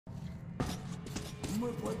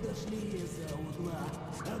Мы подошли из-за угла.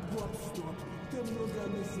 Гоп, стоп. Ты много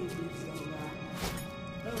на себе взяла.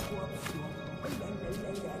 Гоп, стоп.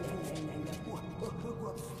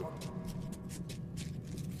 Гоп, стоп.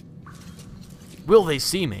 Will they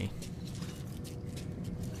see me?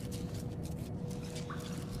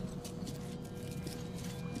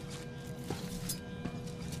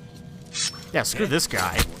 Yeah, screw this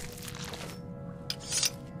guy.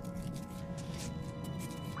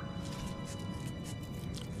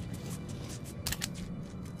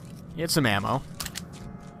 Get some ammo.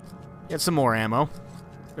 Get some more ammo.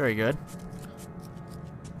 Very good.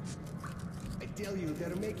 I tell you,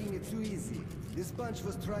 they're making it too easy. This bunch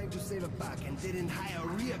was trying to save a buck and didn't hire a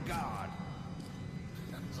rear guard.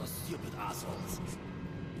 Those stupid assholes.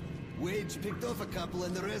 Wage picked off a couple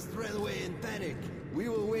and the rest ran away in panic. We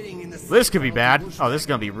were waiting in the... This could be bad. Oh, this is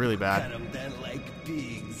gonna be really bad. Cut 'em down like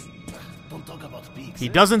pigs. Don't talk about pigs. He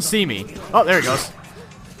doesn't see me. Oh, there he goes.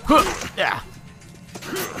 Yeah.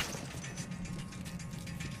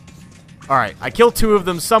 Alright, I killed 2 of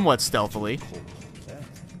them somewhat stealthily.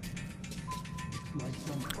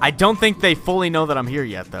 I don't think they fully know that I'm here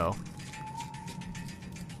yet, though.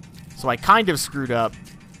 So I kind of screwed up.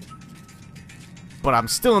 But I'm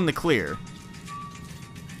still in the clear.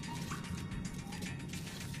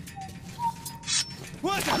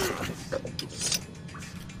 What?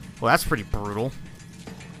 Well, that's pretty brutal.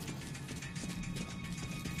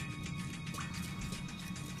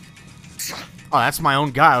 Oh, that's my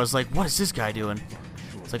own guy. I was like, what is this guy doing?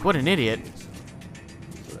 It's like, what an idiot.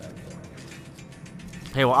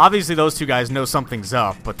 Hey, well, obviously those 2 guys know something's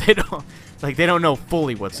up, but they don't, like, they don't know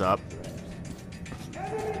fully what's up.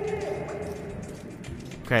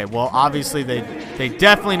 Okay, well, obviously they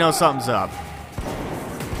definitely know something's up.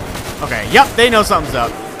 Okay, yep, they know something's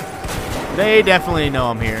up. They definitely know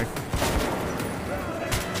I'm here.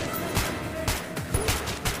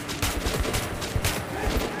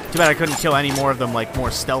 Too bad I couldn't kill any more of them, like,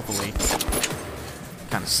 more stealthily.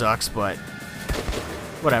 Kinda sucks, but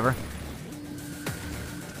whatever.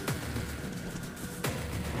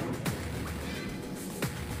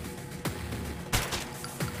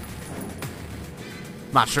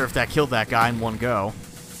 Not sure if that killed that guy in one go.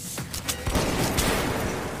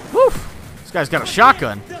 Woo! This guy's got a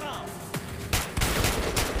shotgun.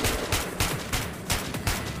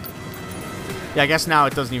 Yeah, I guess now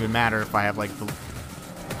it doesn't even matter if I have, like, the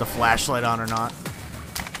flashlight on or not.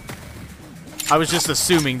 I was just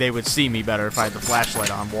assuming they would see me better if I had the flashlight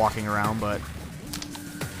on walking around, but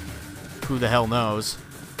who the hell knows?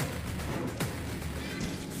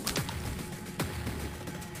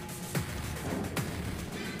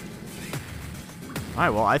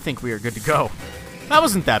 Alright, well, I think we are good to go. That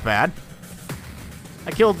wasn't that bad.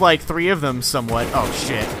 I killed, like, 3 of them somewhat. Oh,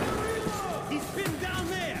 shit.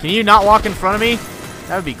 Can you not walk in front of me?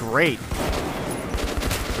 That would be great.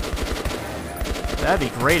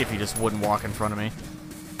 That'd be great if you just wouldn't walk in front of me.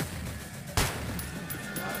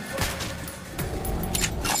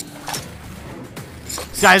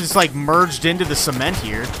 This guy just, like, merged into the cement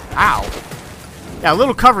here. Ow. Yeah, a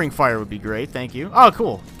little covering fire would be great. Thank you. Oh,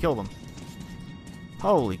 cool. Killed him.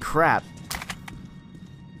 Holy crap.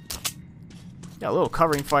 Yeah, a little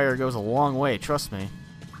covering fire goes a long way, trust me.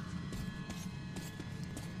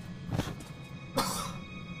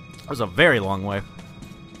 That was a very long way.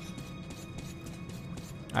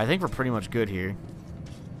 I think we're pretty much good here.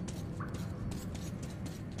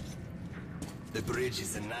 The bridge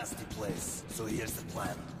is a nasty place, so here's the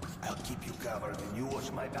plan. I'll keep you covered and you watch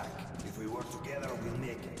my back. If we work together, we'll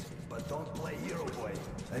make it. But don't play hero boy.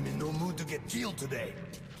 I'm in no mood to get killed today.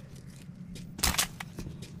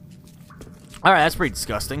 Alright, that's pretty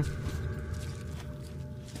disgusting.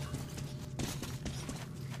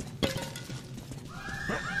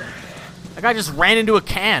 That guy just ran into a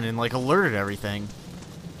can and, like, alerted everything.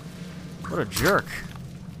 What a jerk.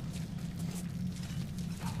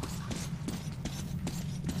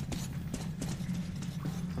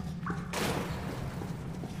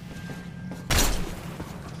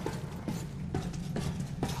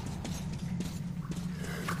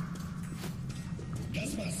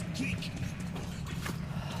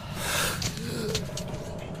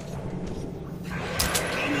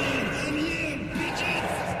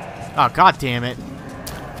 Oh, god damn it.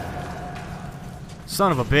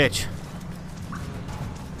 Son of a bitch.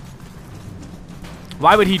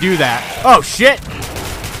 Why would he do that? Oh, shit!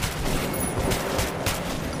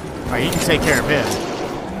 Alright, he can take care of him.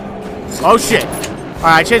 Oh, shit. Alright,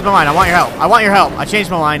 I changed my mind. I want your help. I want your help. I changed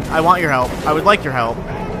my mind. I want your help. I would like your help.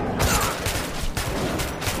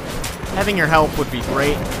 Having your help would be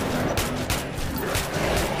great.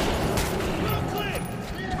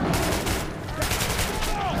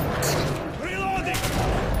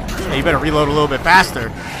 Yeah, you better reload a little bit faster.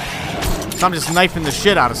 So I'm just knifing the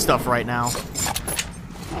shit out of stuff right now.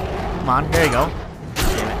 Come on, there you go.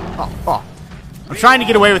 Damn it. Oh. I'm trying to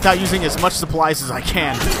get away without using as much supplies as I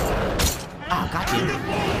can. Oh, god damn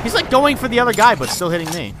it. He's like going for the other guy, but still hitting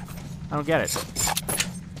me. I don't get it.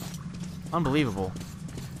 Unbelievable.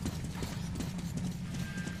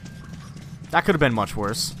 That could have been much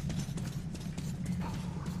worse.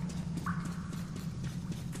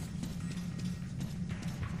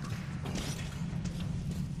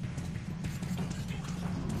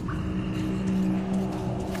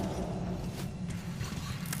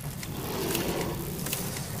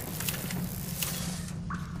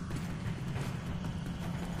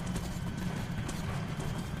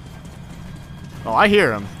 Oh, I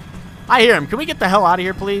hear him. I hear him. Can we get the hell out of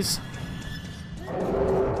here, please?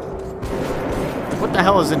 What the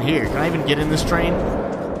hell is in here? Can I even get in this train?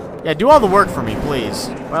 Yeah, do all the work for me, please.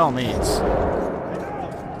 By all means.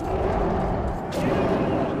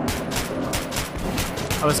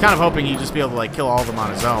 I was kind of hoping he'd just be able to, like, kill all of them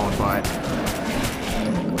on his own, but...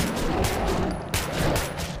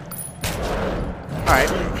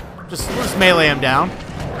 Alright. We'll just melee him down.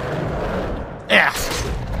 Yeah.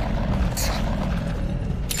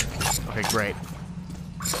 Okay, great.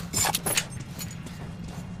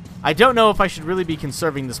 I don't know if I should really be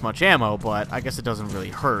conserving this much ammo, but I guess it doesn't really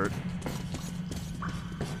hurt.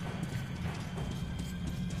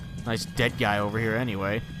 Nice dead guy over here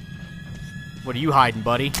anyway. What are you hiding,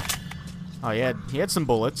 buddy? Oh, he had some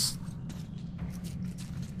bullets.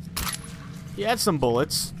 He had some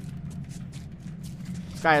bullets.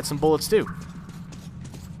 This guy had some bullets too.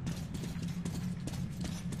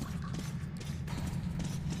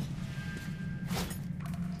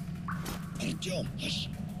 Artyom, hush.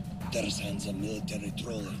 There signs a military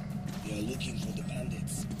trolley. They are looking for the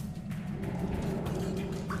bandits.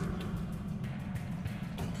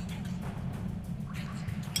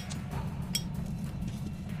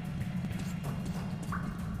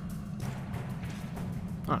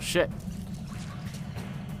 Oh, shit.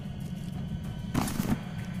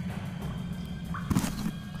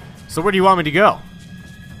 So where do you want me to go?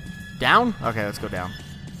 Down? Okay, let's go down.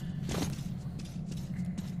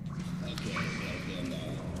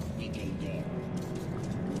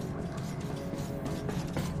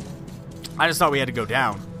 I just thought we had to go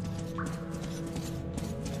down.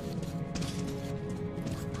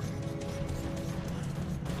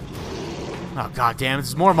 Oh, god damn,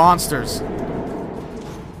 there's more monsters.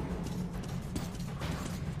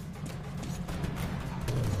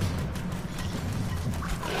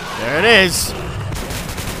 There it is.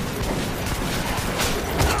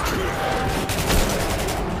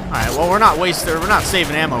 Alright, well, we're not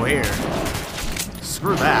saving ammo here.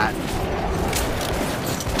 Screw that.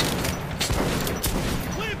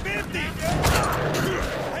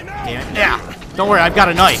 Yeah, don't worry, I've got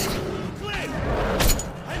a knife.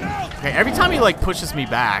 Okay, every time he like pushes me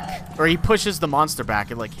back, or he pushes the monster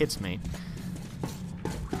back, it like hits me.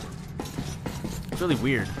 It's really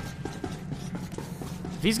weird.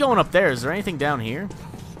 If he's going up there, is there anything down here?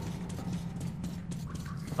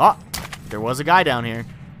 Oh, there was a guy down here.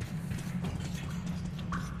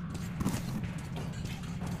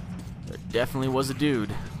 There definitely was a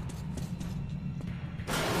dude.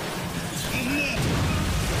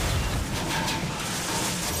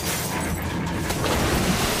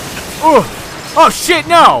 Oh shit,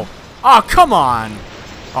 no! Oh, come on!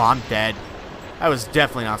 Oh, I'm dead. That was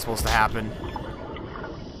definitely not supposed to happen.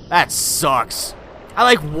 That sucks. I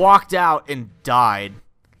like walked out and died.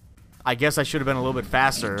 I guess I should have been a little bit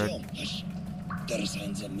faster. There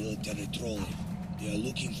signs a military trolley. They are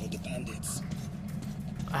looking for the bandits.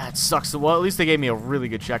 That sucks. Well, at least they gave me a really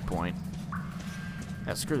good checkpoint.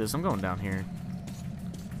 Yeah, screw this. I'm going down here.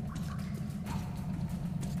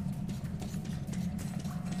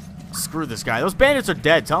 Screw this guy. Those bandits are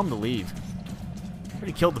dead. Tell them to leave. I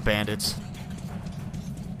already killed the bandits.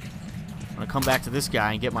 I'm gonna come back to this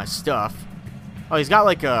guy and get my stuff. Oh, he's got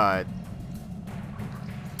like a...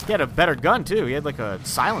 He had a better gun too. He had like a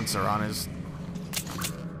silencer on his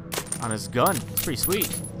gun. It's pretty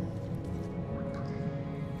sweet.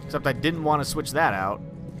 Except I didn't want to switch that out.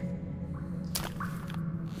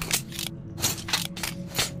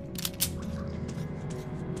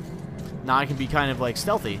 Now I can be kind of like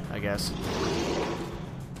stealthy, I guess.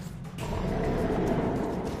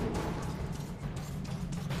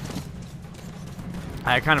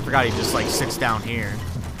 I kind of forgot he just like sits down here.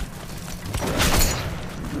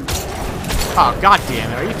 Oh, god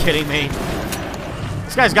damn it. Are you kidding me?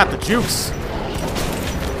 This guy's got the jukes.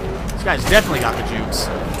 This guy's definitely got the jukes.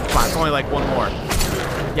 Come on, it's only like one more.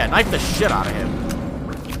 Yeah, knife the shit out of him.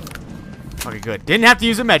 Okay, good. Didn't have to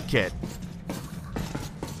use a med kit.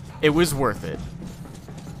 It was worth it.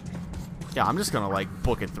 Yeah, I'm just gonna, like,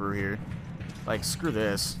 book it through here. Like, screw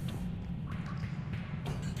this.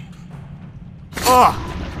 Oh!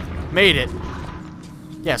 Made it.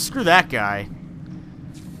 Yeah, screw that guy.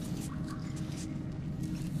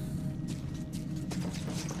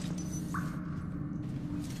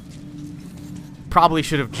 Probably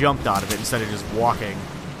should have jumped out of it instead of just walking.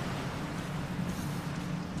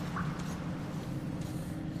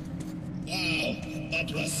 Wow,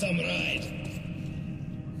 that was some ride.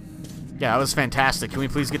 Yeah, that was fantastic. Can we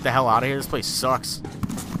please get the hell out of here? This place sucks.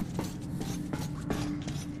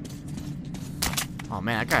 Oh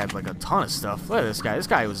man, that guy had like a ton of stuff. Look at this guy. This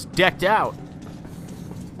guy was decked out.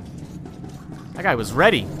 That guy was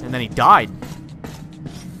ready, and then he died.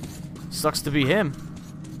 Sucks to be him.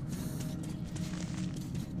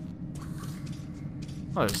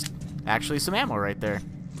 Oh, there's actually some ammo right there.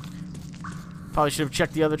 Probably should have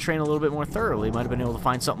checked the other train a little bit more thoroughly. Might have been able to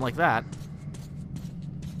find something like that.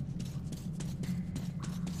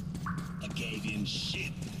 I gave him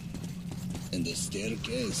shit. And the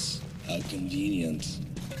staircase? How convenient.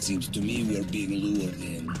 Seems to me we're being lured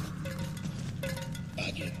in.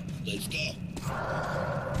 Back it. Let's go.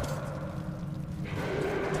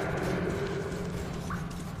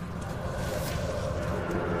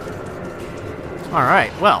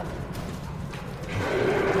 Alright, well.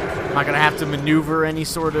 I'm not gonna have to maneuver any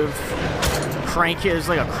sort of crank here. There's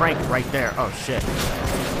like a crank right there. Oh shit.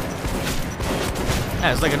 Yeah,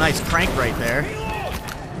 there's like a nice crank right there.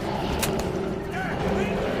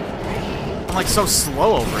 I'm like so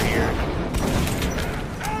slow over here.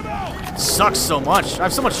 It sucks so much. I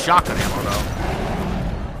have so much shotgun ammo though.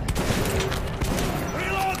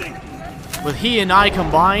 With he and I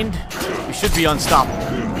combined, we should be unstoppable.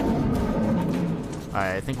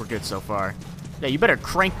 Alright, I think we're good so far. Yeah, you better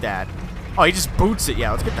crank that. Oh, he just boots it.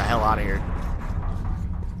 Yeah, let's get the hell out of here.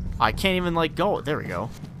 I can't even, like, go. There we go.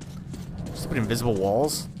 Just put invisible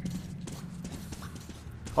walls.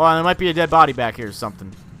 Oh, and there might be a dead body back here or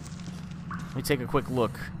something. Let me take a quick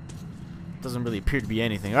look. Doesn't really appear to be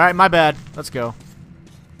anything. Alright, my bad. Let's go.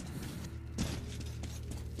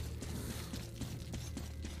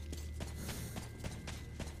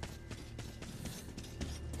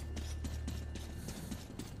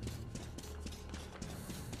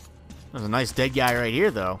 There's a nice dead guy right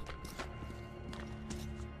here, though.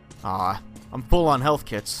 Aw, I'm full on health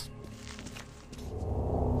kits.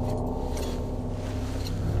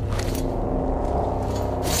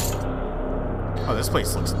 Oh, this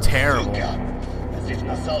place looks terrible. As if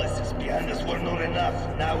Nasalis behind us were not enough.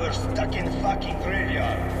 Now we're stuck in fucking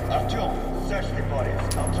graveyard. Artyom, search the bodies.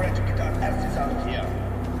 I'll try to get our asses out of here.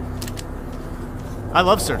 I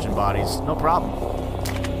love searching bodies. No problem.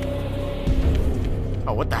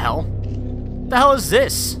 Oh, what the hell? What the hell is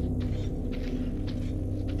this?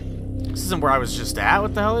 This isn't where I was just at.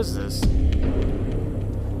 What the hell is this?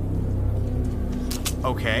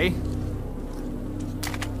 Okay.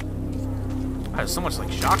 There's so much like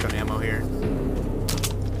shotgun ammo here.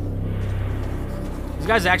 These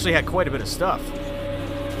guys actually had quite a bit of stuff.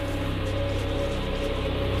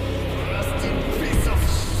 Rusty piece of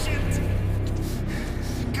shit!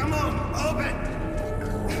 Come on, open!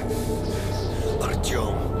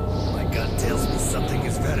 Artyom, my gut tells me something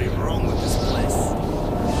is very wrong with this place.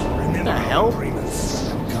 Remember the hell? our agreements.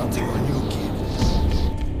 I'm counting on you,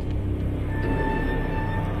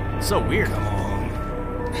 kid. So weird. Come on.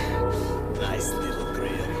 Nice little grill.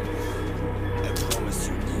 I promise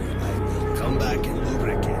you, dear, I will come back and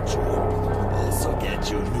lubricate you. Also get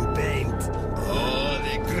you new paint. Oh,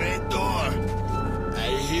 the great door. I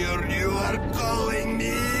hear you are calling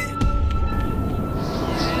me.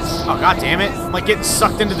 Oh, god damn it. I'm like getting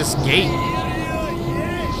sucked into this gate.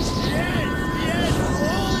 Yes,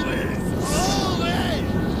 always.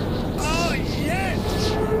 Oh,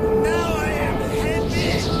 yes. Now I am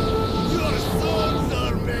happy. Your songs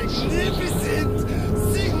are magnificent.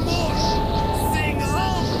 Sing more. Sing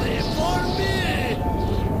only for me.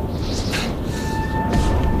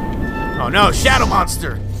 Oh no, Shadow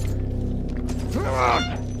Monster! God,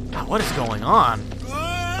 what is going on?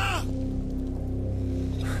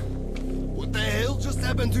 What the hell just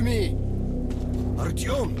happened to me?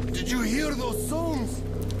 Artyom, did you hear those songs?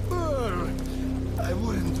 I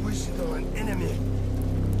wouldn't wish it on an enemy.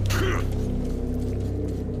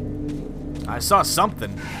 I saw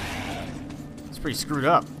something. It's pretty screwed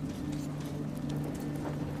up.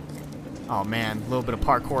 Oh man, a little bit of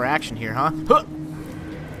parkour action here, huh? Huh!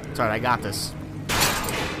 It's alright, I got this.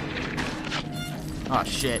 Oh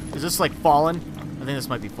shit. Is this like fallen? I think this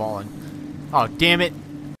might be fallen. Oh damn it.